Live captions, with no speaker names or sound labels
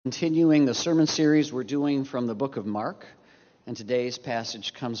Continuing the sermon series we're doing from the book of Mark, and today's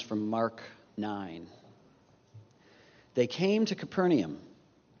passage comes from Mark 9. They came to Capernaum.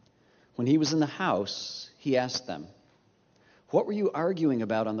 When he was in the house, he asked them, "What were you arguing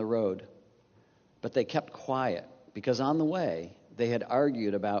about on the road?" But they kept quiet, because on the way they had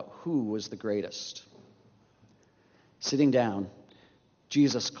argued about who was the greatest. Sitting down,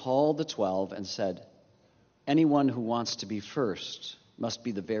 Jesus called the 12 and said, "Anyone who wants to be first must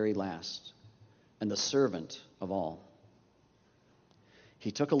be the very last and the servant of all." He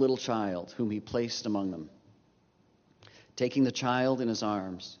took a little child whom he placed among them. Taking the child in his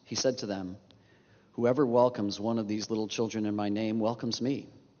arms, he said to them, "Whoever welcomes one of these little children in my name welcomes me,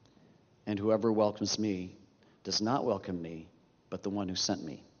 and whoever welcomes me does not welcome me, but the one who sent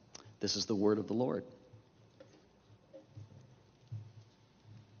me." This is the word of the Lord.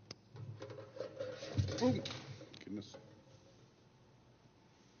 Oh, goodness.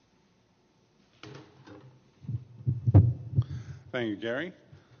 Thank you, Gary.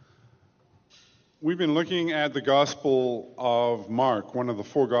 We've been looking at the Gospel of Mark, one of the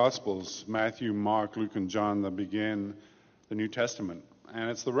four Gospels, Matthew, Mark, Luke, and John, that begin the New Testament. And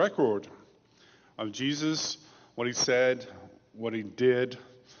it's the record of Jesus, what he said, what he did,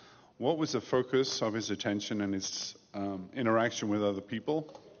 what was the focus of his attention and his interaction with other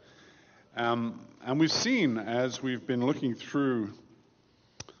people. And we've seen, as we've been looking through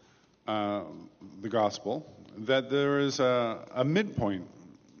the Gospel, that there is a midpoint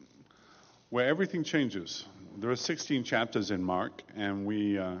where everything changes. There are 16 chapters in Mark, and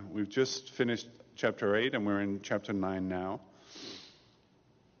we've just finished chapter 8, and we're in chapter 9 now.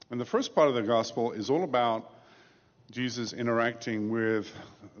 And the first part of the Gospel is all about Jesus interacting with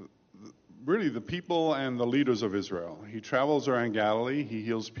really the people and the leaders of Israel. He travels around Galilee, he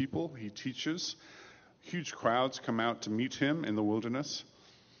heals people, he teaches. Huge crowds come out to meet him in the wilderness.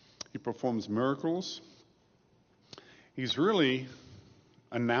 He performs miracles. He's really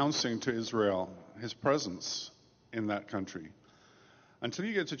announcing to Israel his presence in that country. Until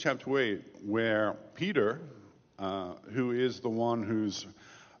you get to chapter 8, where Peter, who is the one whose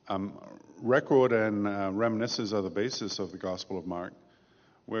record and reminiscences are the basis of the Gospel of Mark,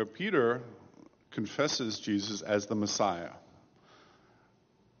 where Peter confesses Jesus as the Messiah.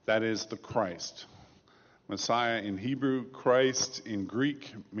 That is the Christ. Messiah in Hebrew, Christ in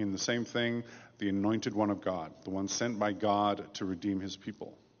Greek mean the same thing, the anointed one of God, the one sent by God to redeem his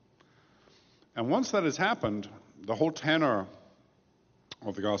people. And once that has happened, the whole tenor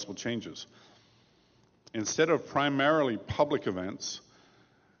of the gospel changes. Instead of primarily public events,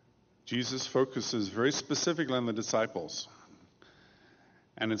 Jesus focuses very specifically on the disciples.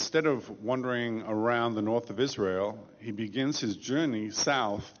 And instead of wandering around the north of Israel, he begins his journey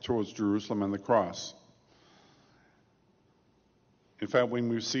south towards Jerusalem and the cross. In fact, when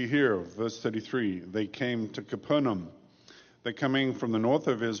we see here, verse 33, they came to Capernaum. They're coming from the north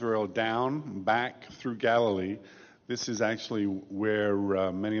of Israel down, back through Galilee. This is actually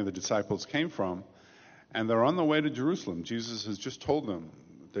where many of the disciples came from. And they're on the way to Jerusalem. Jesus has just told them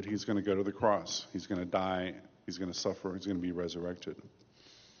that he's going to go to the cross. He's going to die. He's going to suffer. He's going to be resurrected.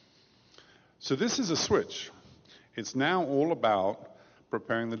 So this is a switch. It's now all about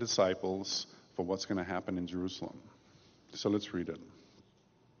preparing the disciples for what's going to happen in Jerusalem. So let's read it.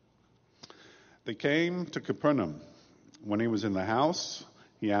 They came to Capernaum. When he was in the house,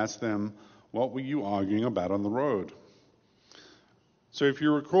 he asked them, "What were you arguing about on the road?" So if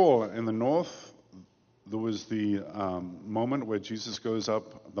you recall, in the north, there was the moment where Jesus goes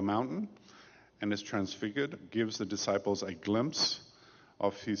up the mountain and is transfigured, gives the disciples a glimpse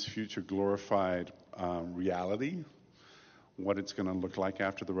of his future glorified reality, what it's going to look like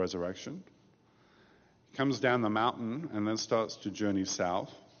after the resurrection. Comes down the mountain and then starts to journey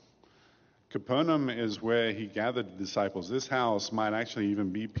south. Capernaum is where he gathered the disciples. This house might actually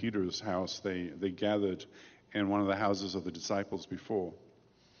even be Peter's house. They gathered in one of the houses of the disciples before.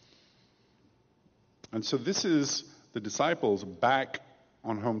 And so this is the disciples back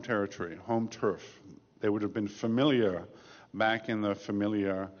on home territory, home turf. They would have been familiar back in the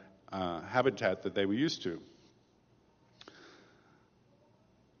familiar habitat that they were used to.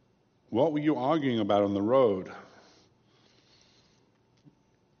 What were you arguing about on the road?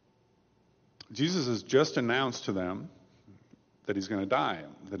 Jesus has just announced to them that he's going to die,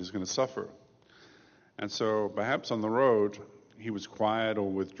 that he's going to suffer. And so perhaps on the road, he was quiet or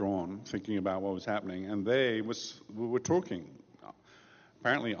withdrawn, thinking about what was happening, and they were talking,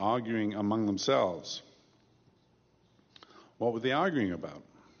 apparently arguing among themselves. What were they arguing about?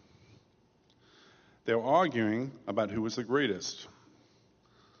 They were arguing about who was the greatest.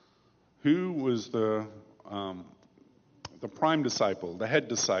 Who was the the prime disciple, the head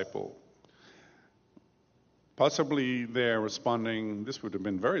disciple. Possibly they're responding, this would have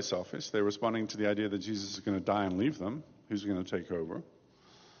been very selfish, they're responding to the idea that Jesus is going to die and leave them. Who's going to take over?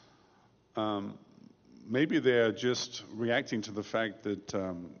 Maybe they're just reacting to the fact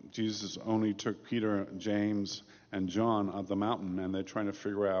that Jesus only took Peter, James, and John up the mountain, and they're trying to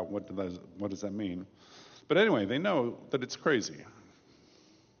figure out what does that mean. But anyway, they know that it's crazy.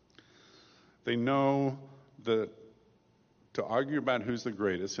 They know that to argue about who's the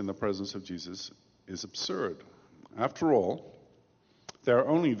greatest in the presence of Jesus is absurd. After all, they're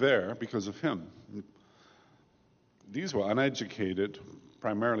only there because of him. These were uneducated,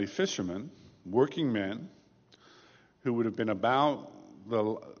 primarily fishermen, working men, who would have been about,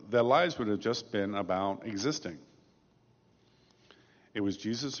 their lives would have just been about existing. It was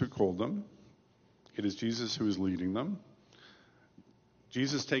Jesus who called them. It is Jesus who is leading them.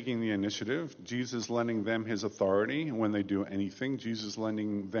 Jesus taking the initiative. Jesus lending them his authority when they do anything. Jesus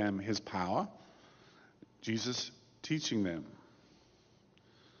lending them his power. Jesus teaching them.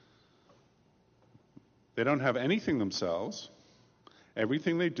 They don't have anything themselves.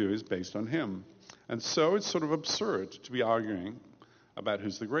 Everything they do is based on him. And so it's sort of absurd to be arguing about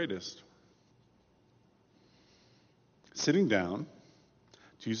who's the greatest. Sitting down,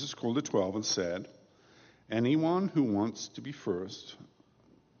 Jesus called the 12 and said, "Anyone who wants to be first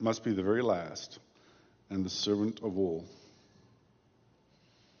must be the very last and the servant of all."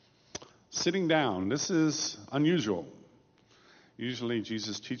 Sitting down, this is unusual. Usually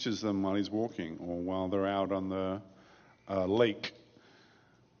Jesus teaches them while he's walking or while they're out on the lake.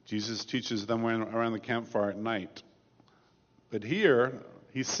 Jesus teaches them around the campfire at night. But here,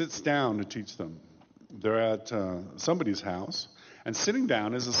 he sits down to teach them. They're at somebody's house, and sitting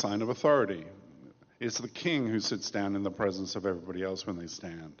down is a sign of authority. It's the king who sits down in the presence of everybody else when they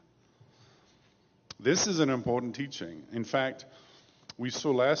stand. This is an important teaching. In fact, we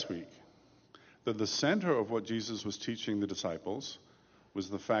saw last week that the center of what Jesus was teaching the disciples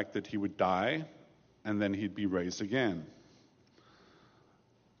was the fact that he would die and then he'd be raised again.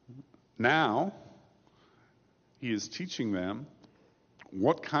 Now, he is teaching them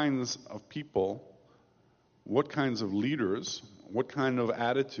what kinds of people, what kinds of leaders, what kind of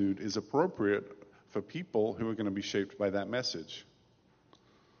attitude is appropriate for people who are going to be shaped by that message.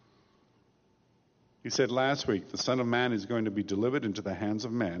 He said last week, the Son of Man is going to be delivered into the hands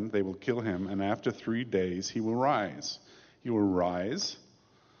of men. They will kill him, and after 3 days he will rise. He will rise,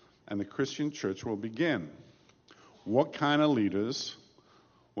 and the Christian church will begin. What kind of leaders,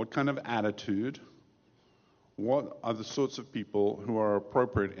 what kind of attitude, what are the sorts of people who are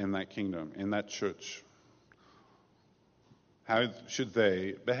appropriate in that kingdom, in that church? How should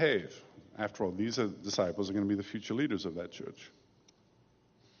they behave? After all, these disciples are going to be the future leaders of that church.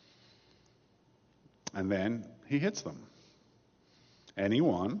 And then he hits them.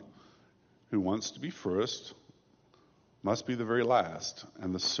 Anyone who wants to be first must be the very last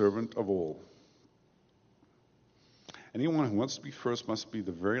and the servant of all. Anyone who wants to be first must be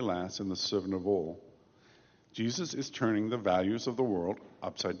the very last and the servant of all. Jesus is turning the values of the world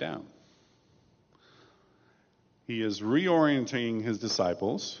upside down. He is reorienting his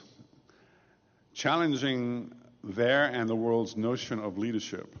disciples, challenging their and the world's notion of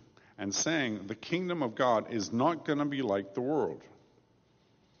leadership, and saying the kingdom of God is not going to be like the world.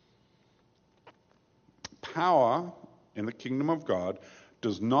 Power in the kingdom of God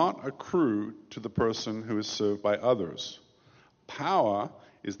does not accrue to the person who is served by others. Power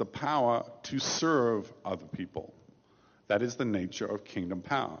is the power to serve other people. That is the nature of kingdom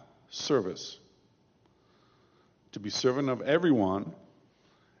power, service. To be servant of everyone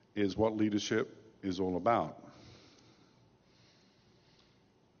is what leadership is all about.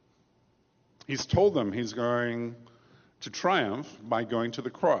 He's told them he's going to triumph by going to the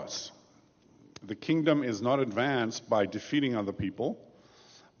cross. The kingdom is not advanced by defeating other people,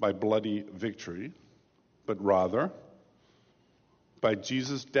 by bloody victory, but rather by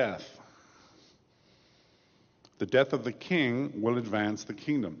Jesus' death. The death of the king will advance the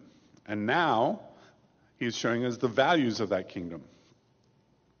kingdom. And now he is showing us the values of that kingdom,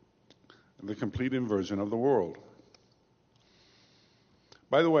 the complete inversion of the world.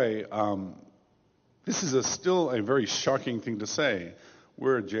 By the way, this is still a very shocking thing to say.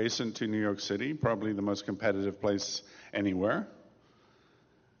 We're adjacent to New York City, probably the most competitive place anywhere.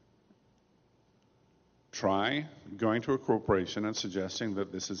 Try going to a corporation and suggesting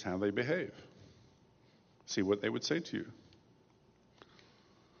that this is how they behave. See what they would say to you.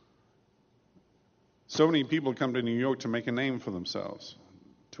 So many people come to New York to make a name for themselves,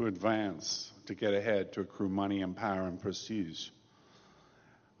 to advance, to get ahead, to accrue money and power and prestige.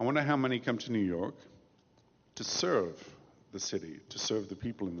 I wonder how many come to New York to serve, the city, to serve the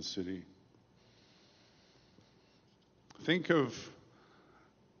people in the city. Think of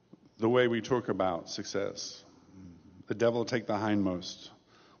the way we talk about success. The devil will take the hindmost.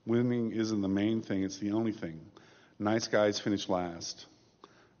 Winning isn't the main thing, it's the only thing. Nice guys finish last.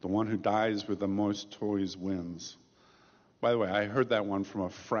 The one who dies with the most toys wins. By the way, I heard that one from a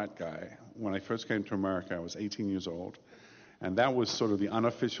frat guy. When I first came to America, I was 18 years old. And that was sort of the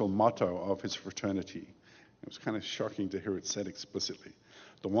unofficial motto of his fraternity. It was kind of shocking to hear it said explicitly.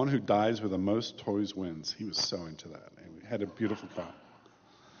 The one who dies with the most toys wins. He was so into that. And we had a beautiful car.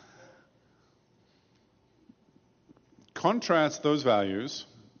 Contrast those values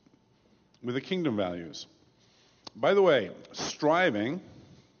with the kingdom values. By the way, striving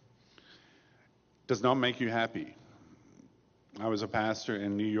does not make you happy. I was a pastor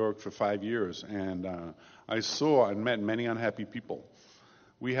in New York for 5 years, and I saw and met many unhappy people.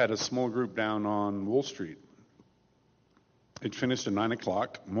 We had a small group down on Wall Street. It finished at 9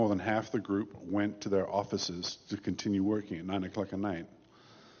 o'clock. More than half the group went to their offices to continue working at 9 o'clock at night.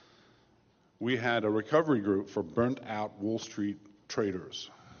 We had a recovery group for burnt-out Wall Street traders.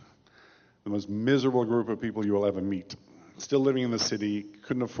 The most miserable group of people you will ever meet. Still living in the city,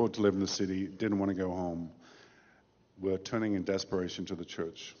 couldn't afford to live in the city, didn't want to go home. Were turning in desperation to the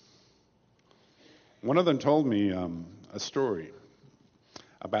church. One of them told me a story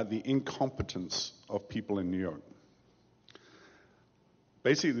about the incompetence of people in New York.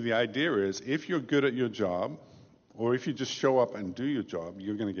 Basically, the idea is if you're good at your job, or if you just show up and do your job,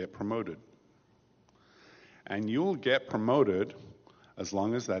 you're going to get promoted. And you'll get promoted as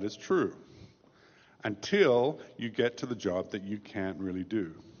long as that is true, until you get to the job that you can't really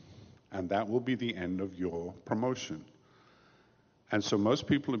do. And that will be the end of your promotion. And so most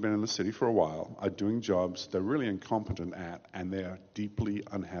people who've been in the city for a while are doing jobs they're really incompetent at, and they're deeply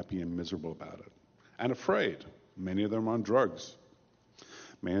unhappy and miserable about it. And afraid. Many of them are on drugs.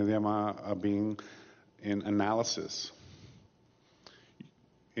 Many of them are being in analysis.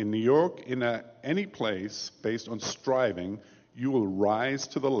 In New York, in any place based on striving, you will rise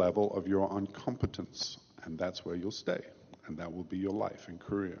to the level of your incompetence, and that's where you'll stay, and that will be your life and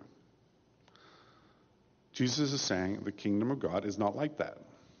career. Jesus is saying the kingdom of God is not like that.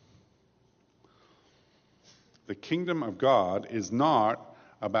 The kingdom of God is not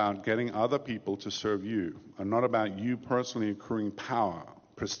about getting other people to serve you, and not about you personally accruing power,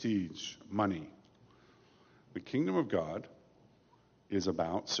 prestige, money. The kingdom of God is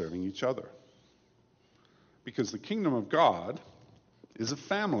about serving each other. Because the kingdom of God is a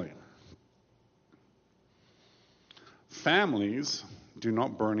family. Families do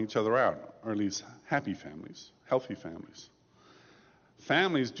not burn each other out, or at least happy families, healthy families.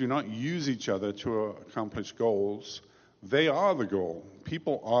 Families do not use each other to accomplish goals. They are the goal.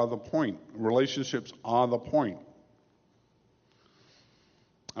 People are the point. Relationships are the point.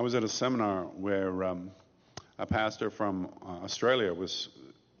 I was at a seminar where a pastor from Australia was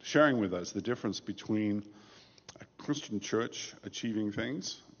sharing with us the difference between a Christian church achieving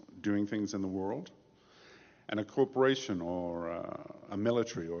things, doing things in the world, and a corporation or a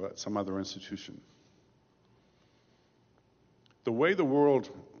military or some other institution. The way the world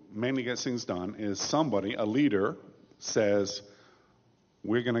mainly gets things done is somebody, a leader, says,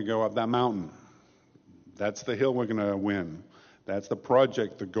 we're going to go up that mountain. That's the hill we're going to win. That's the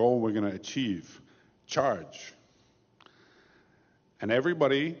project, the goal we're going to achieve. Charge. And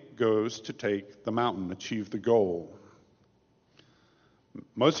everybody goes to take the mountain, achieve the goal.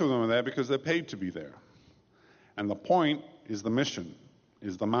 Most of them are there because they're paid to be there. And the point is the mission,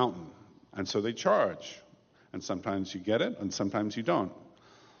 is the mountain. And so they charge. And sometimes you get it, and sometimes you don't.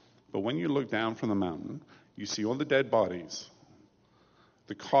 But when you look down from the mountain, you see all the dead bodies,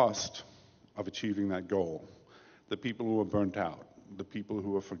 the cost of achieving that goal, the people who were burnt out, the people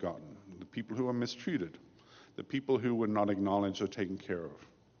who were forgotten, the people who were mistreated, the people who were not acknowledged or taken care of,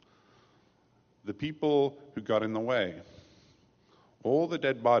 the people who got in the way. All the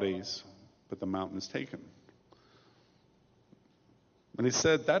dead bodies, but the mountain is taken. And he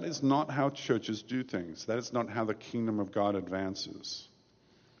said, that is not how churches do things. That is not how the kingdom of God advances.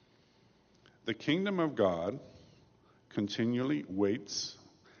 The kingdom of God continually waits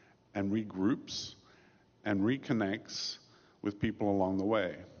and regroups and reconnects with people along the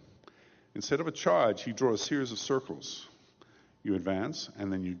way. Instead of a charge, he draws a series of circles. You advance,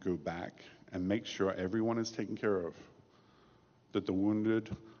 and then you go back and make sure everyone is taken care of. That the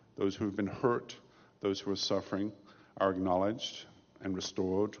wounded, those who have been hurt, those who are suffering, are acknowledged and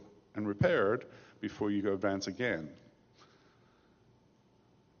restored and repaired before you go advance again.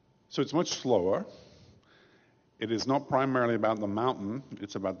 So it's much slower. It is not primarily about the mountain,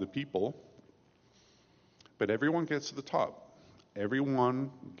 it's about the people. But everyone gets to the top. Everyone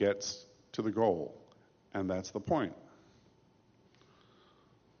gets to the goal. And that's the point.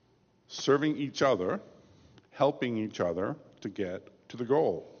 Serving each other, helping each other to get to the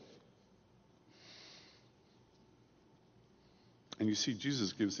goal. And you see,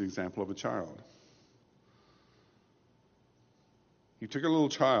 Jesus gives the example of a child. He took a little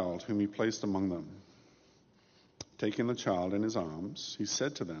child whom he placed among them. Taking the child in his arms, he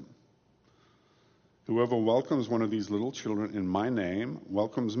said to them, "Whoever welcomes one of these little children in my name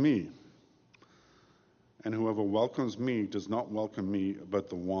welcomes me. And whoever welcomes me does not welcome me, but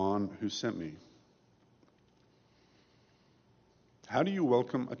the one who sent me." How do you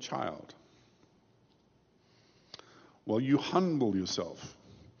welcome a child? Well, you humble yourself.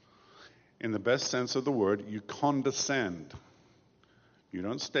 In the best sense of the word, you condescend. You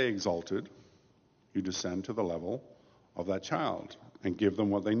don't stay exalted. You descend to the level of that child and give them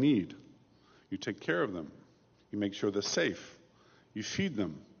what they need. You take care of them. You make sure they're safe. You feed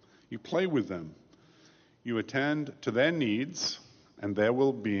them. You play with them. You attend to their needs and their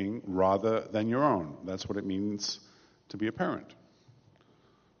well-being rather than your own. That's what it means to be a parent.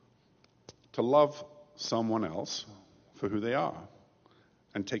 To love someone else for who they are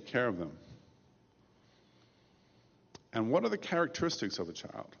and take care of them. And what are the characteristics of a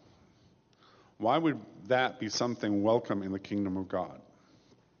child? Why would that be something welcome in the kingdom of God?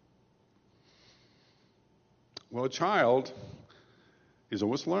 Well, a child is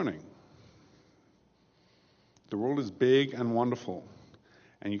always learning. The world is big and wonderful,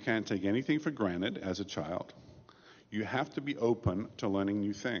 and you can't take anything for granted as a child. You have to be open to learning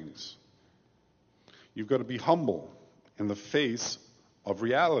new things. You've got to be humble in the face of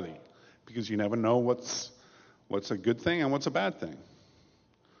reality, because you never know what's a good thing and what's a bad thing.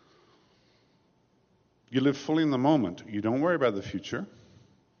 You live fully in the moment. You don't worry about the future.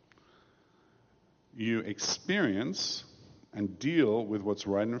 You experience and deal with what's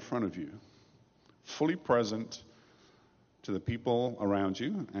right in front of you, fully present to the people around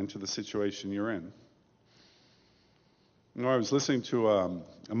you and to the situation you're in. You know, I was listening to a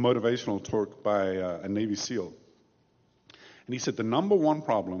motivational talk by a Navy SEAL, and he said the number one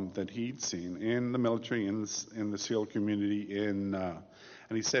problem that he'd seen in the military, in the SEAL community, and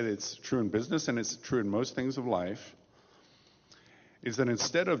he said it's true in business and it's true in most things of life, is that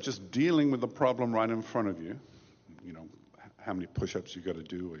instead of just dealing with the problem right in front of you, you know, how many push-ups you've got to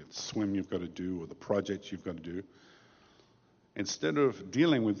do, or the swim you've got to do, or the project you've got to do, instead of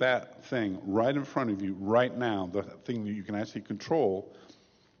dealing with that thing right in front of you right now, the thing that you can actually control,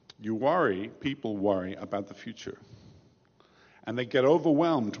 people worry about the future. And they get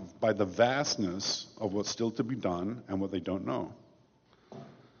overwhelmed by the vastness of what's still to be done and what they don't know.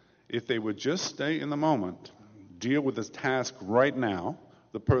 If they would just stay in the moment, deal with this task right now,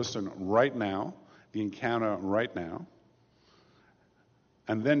 the person right now, the encounter right now,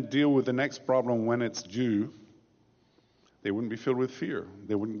 and then deal with the next problem when it's due, they wouldn't be filled with fear.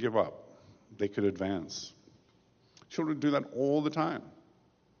 They wouldn't give up. They could advance. Children do that all the time.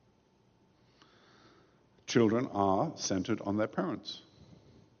 Children are centered on their parents.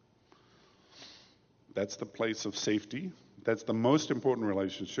 That's the place of safety. That's the most important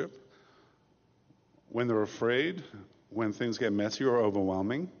relationship. When they're afraid, when things get messy or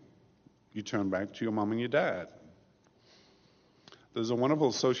overwhelming, you turn back to your mom and your dad. There's a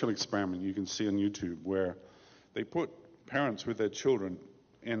wonderful social experiment you can see on YouTube where they put parents with their children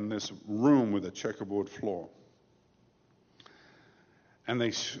in this room with a checkerboard floor. And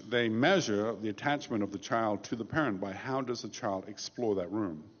they measure the attachment of the child to the parent by how does the child explore that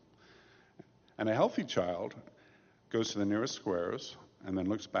room. And a healthy child goes to the nearest squares and then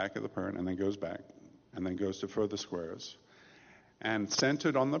looks back at the parent and then goes back and then goes to further squares. And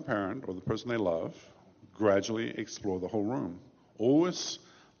centered on the parent or the person they love, gradually explore the whole room. Always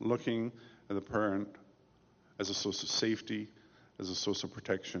looking at the parent as a source of safety, as a source of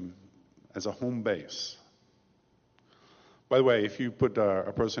protection, as a home base. By the way, if you put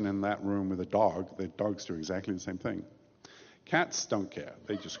a person in that room with a dog, the dogs do exactly the same thing. Cats don't care.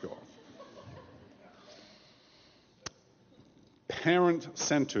 They just go off.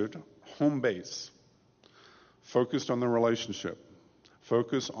 Parent-centered home base. Focused on the relationship.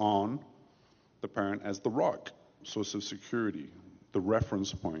 Focus on the parent as the rock, source of security, the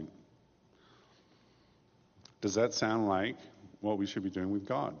reference point. Does that sound like what we should be doing with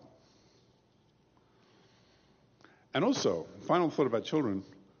God? And also, final thought about children,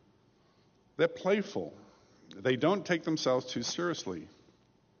 they're playful. They don't take themselves too seriously.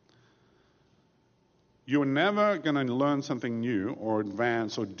 You're never going to learn something new or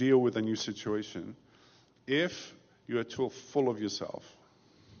advance or deal with a new situation if you are too full of yourself.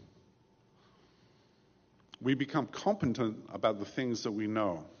 We become competent about the things that we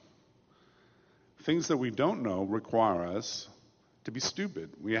know. Things that we don't know require us to be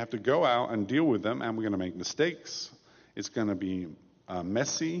stupid. We have to go out and deal with them, and we're going to make mistakes. It's going to be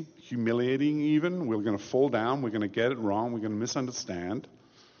messy, humiliating even. We're going to fall down. We're going to get it wrong. We're going to misunderstand.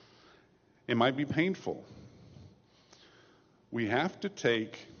 It might be painful. We have to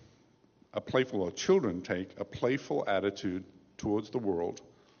take children take a playful attitude towards the world,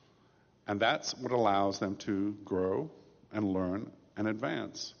 and that's what allows them to grow and learn and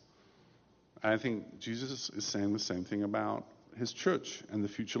advance. And I think Jesus is saying the same thing about his church and the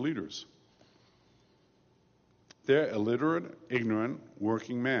future leaders. They're illiterate, ignorant,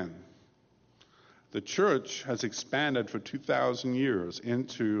 working men. The church has expanded for 2,000 years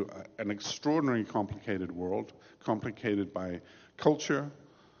into an extraordinarily complicated world, complicated by culture,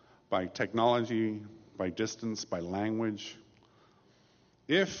 by technology, by distance, by language.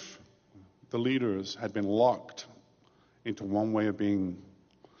 If the leaders had been locked into one way of being,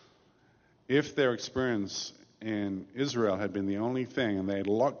 if their experience in Israel had been the only thing, and they had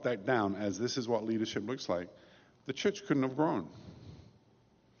locked that down as this is what leadership looks like, the church couldn't have grown.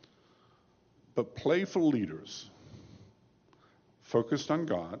 But playful leaders, focused on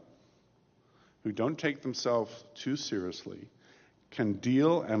God, who don't take themselves too seriously, can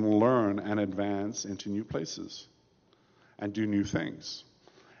deal and learn and advance into new places and do new things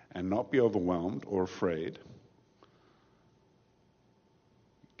and not be overwhelmed or afraid,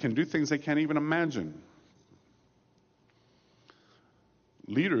 can do things they can't even imagine.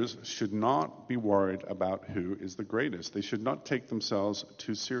 Leaders should not be worried about who is the greatest. They should not take themselves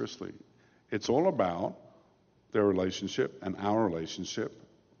too seriously. It's all about their relationship and our relationship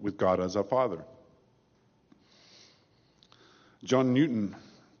with God as our Father. John Newton,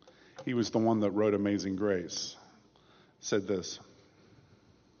 he was the one that wrote Amazing Grace, said this: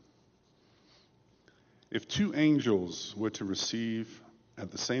 if two angels were to receive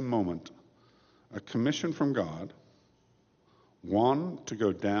at the same moment a commission from God, one to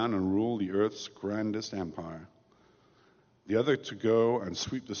go down and rule the earth's grandest empire, the other to go and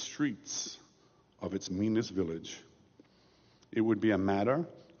sweep the streets of its meanest village, it would be a matter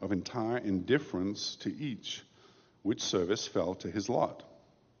of entire indifference to each which service fell to his lot.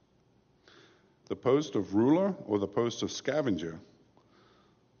 The post of ruler or the post of scavenger.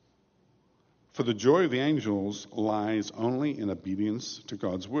 For the joy of the angels lies only in obedience to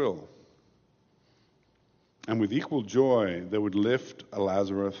God's will. And with equal joy, they would lift a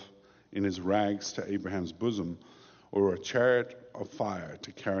Lazarus in his rags to Abraham's bosom, or a chariot of fire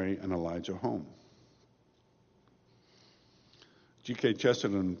to carry an Elijah home. G.K.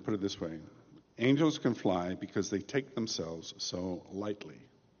 Chesterton put it this way: angels can fly because they take themselves so lightly.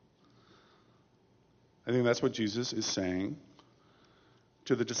 I think that's what Jesus is saying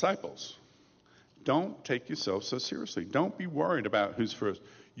to the disciples. Don't take yourself so seriously. Don't be worried about who's first.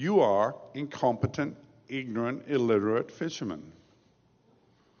 You are incompetent, ignorant, illiterate fishermen.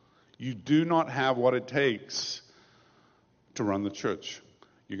 You do not have what it takes to run the church.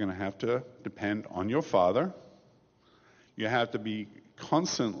 You're going to have to depend on your Father. You have to be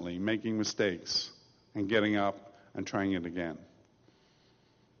constantly making mistakes and getting up and trying it again.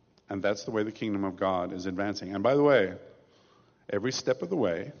 And that's the way the kingdom of God is advancing. And by the way, every step of the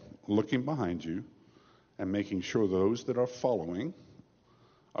way, looking behind you and making sure those that are following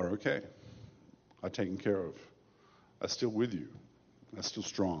are okay, are taken care of, are still with you, are still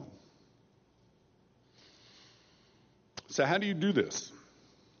strong. So how do you do this?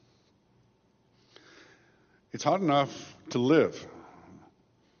 It's hard enough to live.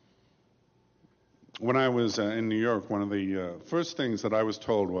 When I was in New York, one of the first things that I was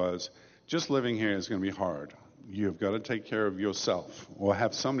told was, just living here is going to be hard. You've got to take care of yourself or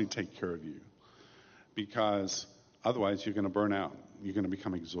have somebody take care of you, because otherwise you're going to burn out. You're going to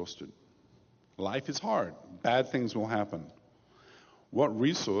become exhausted. Life is hard. Bad things will happen. What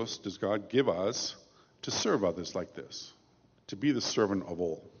resource does God give us to serve others like this? To be the servant of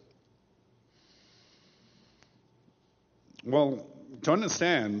all? Well, to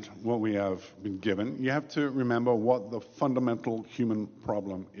understand what we have been given, you have to remember what the fundamental human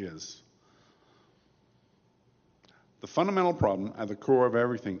problem is. The fundamental problem at the core of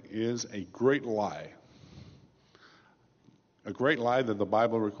everything is a great lie. A great lie that the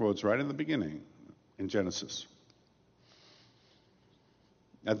Bible records right in the beginning, in Genesis.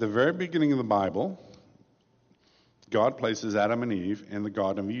 At the very beginning of the Bible, God places Adam and Eve in the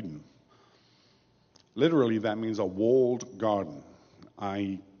Garden of Eden. Literally, that means a walled garden,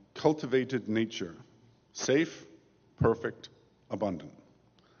 a cultivated nature, safe, perfect, abundant,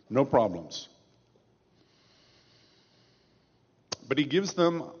 no problems. But he gives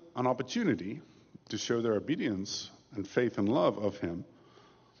them an opportunity to show their obedience and faith and love of him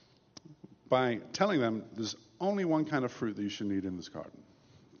by telling them there's only one kind of fruit that you should eat in this garden.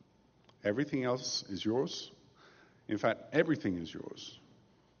 Everything else is yours. In fact, everything is yours.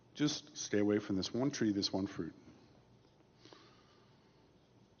 Just stay away from this one tree, this one fruit.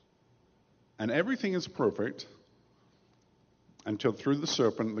 And everything is perfect until through the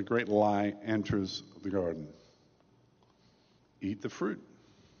serpent, the great lie enters the garden. Eat the fruit.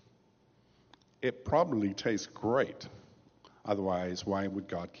 It probably tastes great. Otherwise, why would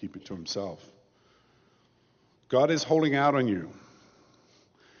God keep it to himself? God is holding out on you.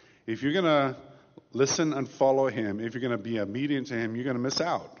 If you're going to listen and follow him, if you're going to be obedient to him, you're going to miss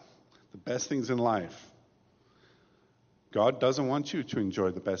out. The best things in life. God doesn't want you to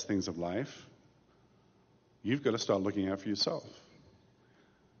enjoy the best things of life. You've got to start looking out for yourself.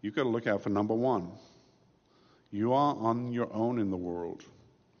 You've got to look out for number one. You are on your own in the world.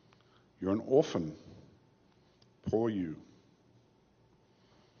 You're an orphan. Poor you.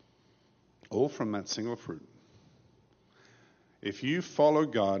 All from that single fruit. If you follow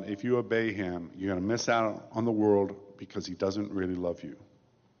God, if you obey him, you're going to miss out on the world because he doesn't really love you.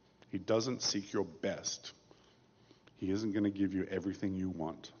 He doesn't seek your best. He isn't going to give you everything you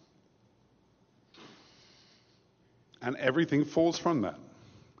want. And everything falls from that.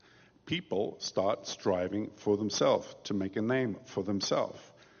 People start striving for themselves, to make a name for themselves,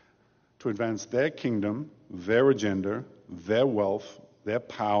 to advance their kingdom, their agenda, their wealth, their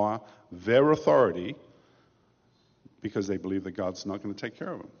power, their authority, because they believe that God's not going to take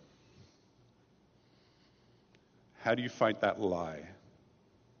care of them. How do you fight that lie?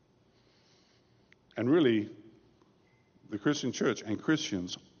 And really, the Christian church and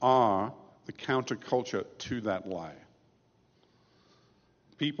Christians are the counterculture to that lie.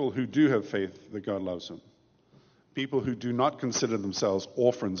 People who do have faith that God loves them. People who do not consider themselves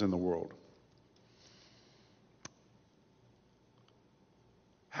orphans in the world.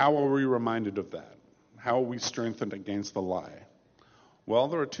 How are we reminded of that? How are we strengthened against the lie? Well,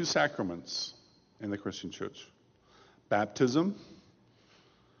 there are two sacraments in the Christian church. Baptism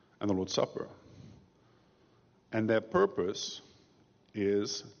and the Lord's Supper. And their purpose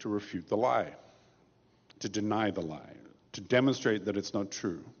is to refute the lie, to deny the lie, to demonstrate that it's not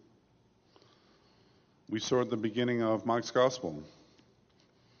true. We saw at the beginning of Mark's Gospel.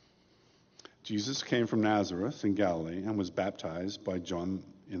 Jesus came from Nazareth in Galilee and was baptized by John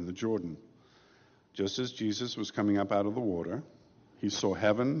in the Jordan. Just as Jesus was coming up out of the water, he saw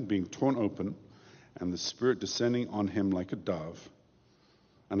heaven being torn open and the Spirit descending on him like a dove,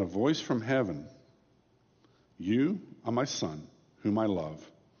 and a voice from heaven, "You are my Son, whom I love.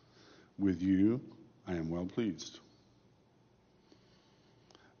 With you I am well pleased."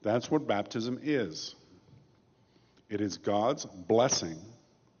 That's what baptism is. It is God's blessing.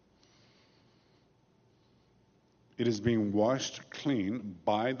 It is being washed clean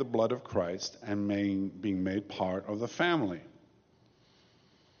by the blood of Christ and being made part of the family.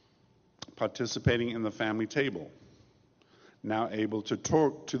 Participating in the family table. Now able to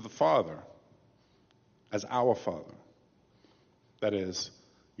talk to the Father as our Father. That is,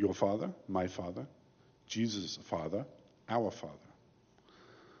 your Father, my Father, Jesus' Father, our Father.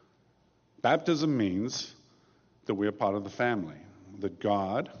 Baptism means that we are part of the family, that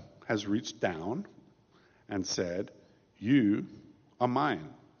God has reached down and said, "You are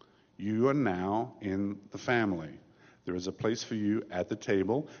mine. You are now in the family. There is a place for you at the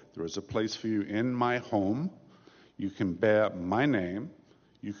table. There is a place for you in my home. You can bear my name.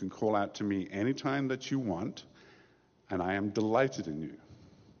 You can call out to me anytime that you want, and I am delighted in you.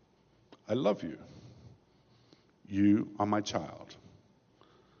 I love you. You are my child."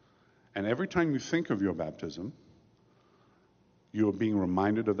 And every time you think of your baptism, you are being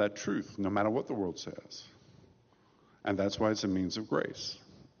reminded of that truth, no matter what the world says. And that's why it's a means of grace.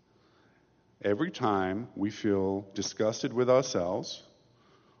 Every time we feel disgusted with ourselves,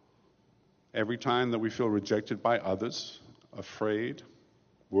 every time that we feel rejected by others, afraid,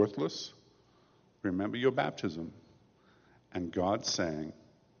 worthless, remember your baptism and God saying,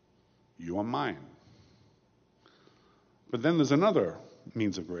 "You are mine." But then there's another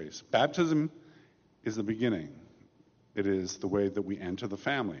means of grace. Baptism is the beginning. It is the way that we enter the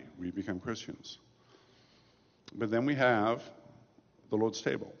family. We become Christians. But then we have the Lord's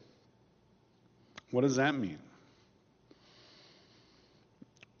table. What does that mean?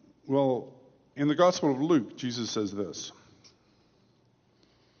 Well, in the Gospel of Luke, Jesus says this: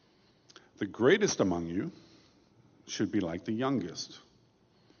 "The greatest among you should be like the youngest,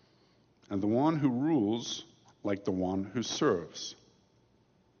 and the one who rules like the one who serves.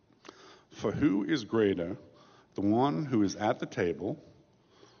 For who is greater, the one who is at the table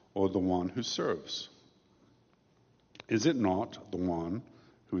or the one who serves? Is it not the one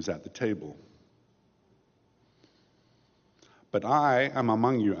who is at the table? But I am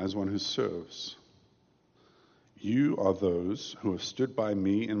among you as one who serves. You are those who have stood by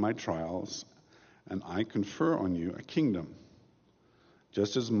me in my trials, and I confer on you a kingdom,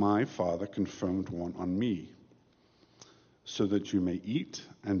 just as my Father confirmed one on me, so that you may eat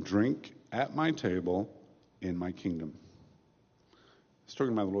and drink at my table in my kingdom. He's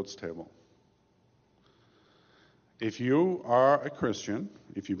talking about the Lord's table. If you are a Christian,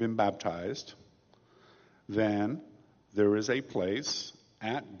 if you've been baptized, then there is a place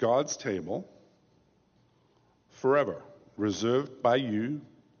at God's table forever, reserved by you,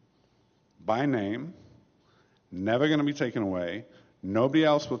 by name, never going to be taken away. Nobody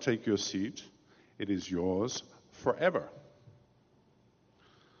else will take your seat. It is yours forever.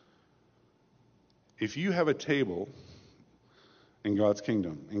 If you have a table in God's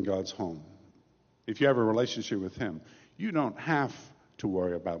kingdom, in God's home, if you have a relationship with Him, you don't have to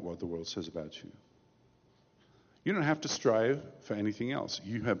worry about what the world says about you. You don't have to strive for anything else.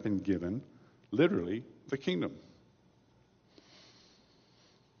 You have been given, literally, the kingdom.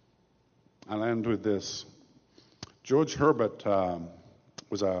 I'll end with this. George Herbert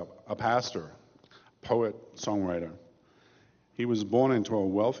was a pastor, poet, songwriter. He was born into a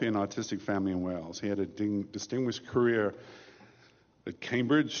wealthy and artistic family in Wales. He had a distinguished career at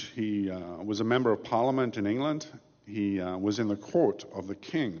Cambridge. He was a member of Parliament in England. He was in the court of the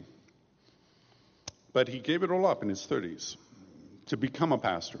king. But he gave it all up in his 30s to become a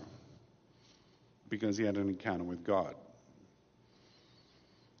pastor because he had an encounter with God.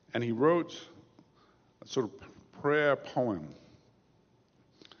 And he wrote a sort of prayer poem.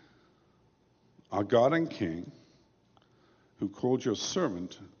 Our God and King, who called your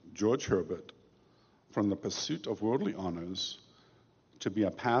servant, George Herbert, from the pursuit of worldly honors to be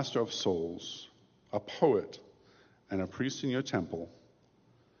a pastor of souls, a poet, and a priest in your temple,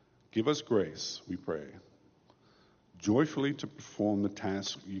 give us grace, we pray, joyfully to perform the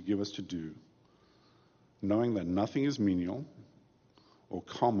task you give us to do, knowing that nothing is menial or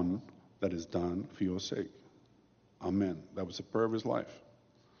common that is done for your sake. Amen. That was the prayer of his life.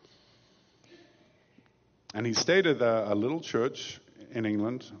 And he stayed at a little church in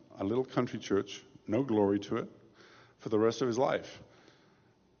England, a little country church, no glory to it, for the rest of his life.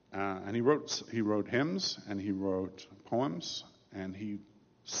 And he wrote hymns, and he wrote poems, and he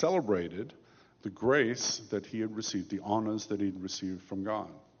celebrated the grace that he had received, the honors that he'd received from God.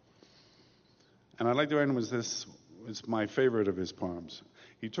 And I'd like to end with this. It's my favorite of his poems.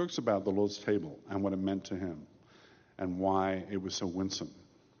 He talks about the Lord's table and what it meant to him and why it was so winsome.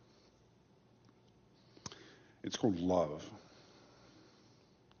 It's called Love.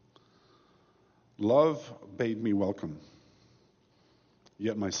 Love bade me welcome,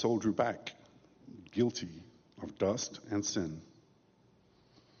 yet my soul drew back, guilty of dust and sin.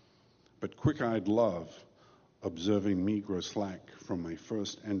 But quick-eyed love, observing me grow slack from my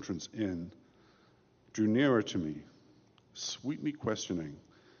first entrance in, drew nearer to me, sweetly questioning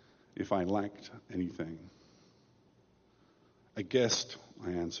if I lacked anything. A guest, I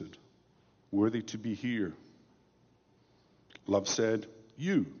answered, worthy to be here. Love said,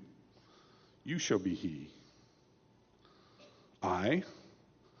 you shall be he. I,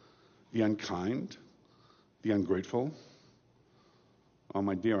 the unkind, the ungrateful, oh,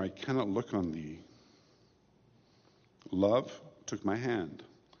 my dear, I cannot look on thee. Love took my hand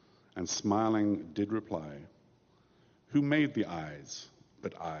and smiling did reply, who made the eyes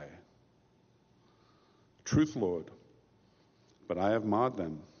but I? Truth, Lord, but I have marred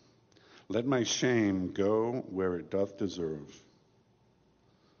them. Let my shame go where it doth deserve.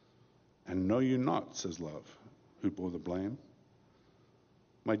 And know you not, says love, who bore the blame?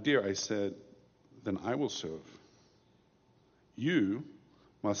 My dear, I said, then I will serve. You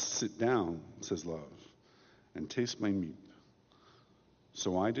must sit down, says love, and taste my meat.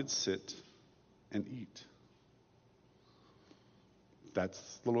 So I did sit and eat.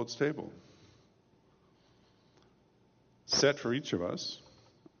 That's the Lord's table. Set for each of us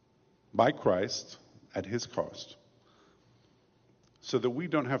by Christ at his cost, so that we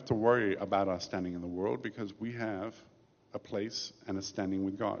don't have to worry about our standing in the world because we have a place and a standing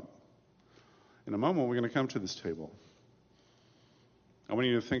with God. In a moment, we're going to come to this table. I want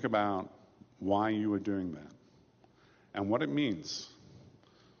you to think about why you are doing that and what it means.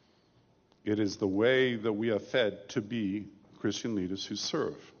 It is the way that we are fed to be Christian leaders who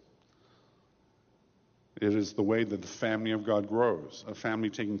serve. It is the way that the family of God grows, a family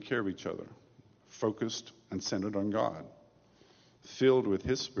taking care of each other, focused and centered on God, filled with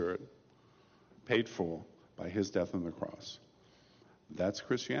his Spirit, paid for by his death on the cross. That's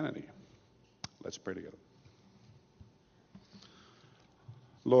Christianity. Let's pray together.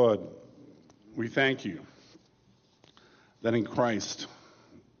 Lord, we thank you that in Christ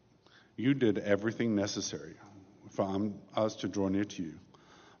you did everything necessary for us to draw near to you.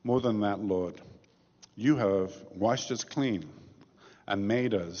 More than that, Lord, you have washed us clean and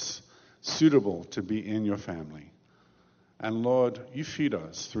made us suitable to be in your family. And Lord, you feed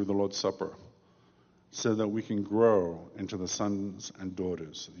us through the Lord's Supper so that we can grow into the sons and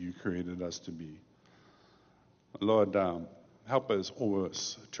daughters that you created us to be. Lord, help us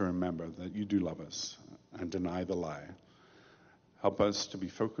always to remember that you do love us and deny the lie. Help us to be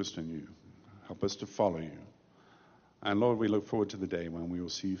focused on you. Help us to follow you. And Lord, we look forward to the day when we will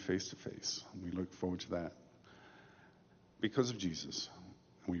see you face to face. We look forward to that. Because of Jesus,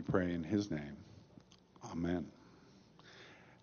 we pray in his name. Amen.